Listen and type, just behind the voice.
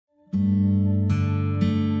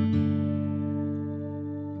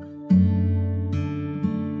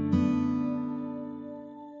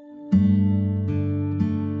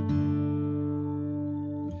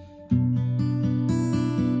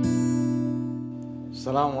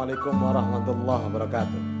Assalamualaikum warahmatullahi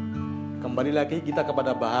wabarakatuh. Kembali lagi kita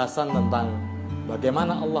kepada bahasan tentang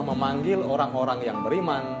bagaimana Allah memanggil orang-orang yang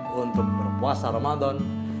beriman untuk berpuasa Ramadan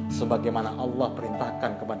sebagaimana Allah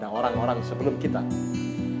perintahkan kepada orang-orang sebelum kita.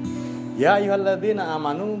 Ya ayyuhalladzina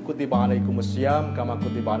amanu kutiba alaikumusiyam kama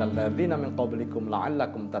kutiba alal ladzina min qablikum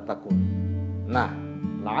la'allakum tattaqun. Nah,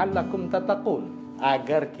 la'allakum tattaqun,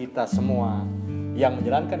 agar kita semua yang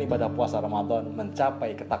menjalankan ibadah puasa Ramadan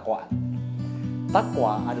mencapai ketakwaan.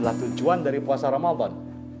 Takwa adalah tujuan dari puasa Ramadan.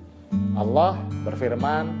 Allah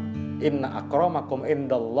berfirman, "Inna akramakum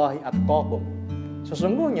indallahi atqakum."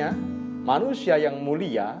 Sesungguhnya manusia yang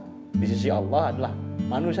mulia di sisi Allah adalah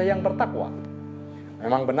manusia yang bertakwa.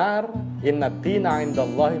 Memang benar, inna dina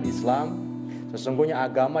indallahi Islam. Sesungguhnya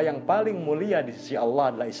agama yang paling mulia di sisi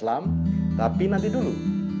Allah adalah Islam. Tapi nanti dulu,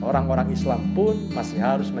 orang-orang Islam pun masih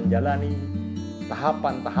harus menjalani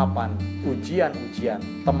tahapan-tahapan, ujian-ujian,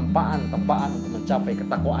 tempaan-tempaan untuk mencapai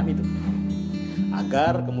ketakwaan itu,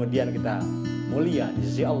 agar kemudian kita mulia di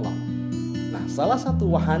sisi Allah. Nah, salah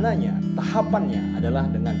satu wahananya, tahapannya adalah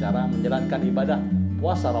dengan cara menjalankan ibadah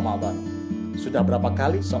puasa Ramadan. Sudah berapa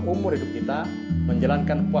kali seumur hidup kita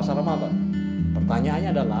menjalankan puasa Ramadan?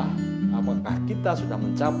 Pertanyaannya adalah, apakah kita sudah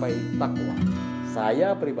mencapai takwa?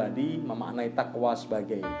 Saya pribadi memaknai takwa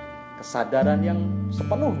sebagai kesadaran yang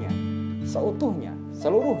sepenuhnya, seutuhnya,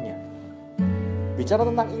 seluruhnya. Bicara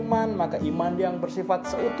tentang iman, maka iman yang bersifat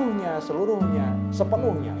seutuhnya, seluruhnya,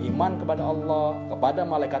 sepenuhnya. Iman kepada Allah, kepada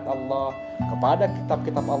malaikat Allah, kepada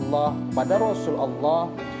kitab-kitab Allah, kepada Rasul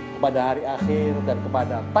Allah, kepada hari akhir, dan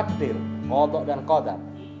kepada takdir, qada dan qadar.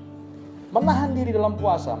 Menahan diri dalam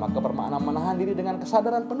puasa, maka bermakna menahan diri dengan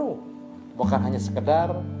kesadaran penuh. Bukan hanya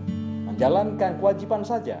sekedar menjalankan kewajiban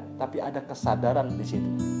saja, tapi ada kesadaran di situ.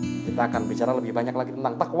 Kita akan bicara lebih banyak lagi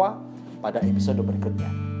tentang takwa pada episode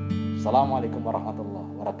berikutnya. Assalamualaikum warahmatullahi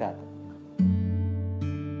wabarakatuh.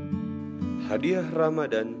 Hadiah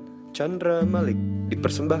Ramadan Candra Malik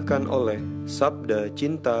dipersembahkan oleh Sabda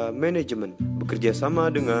Cinta Management bekerja sama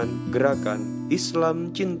dengan Gerakan Islam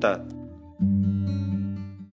Cinta.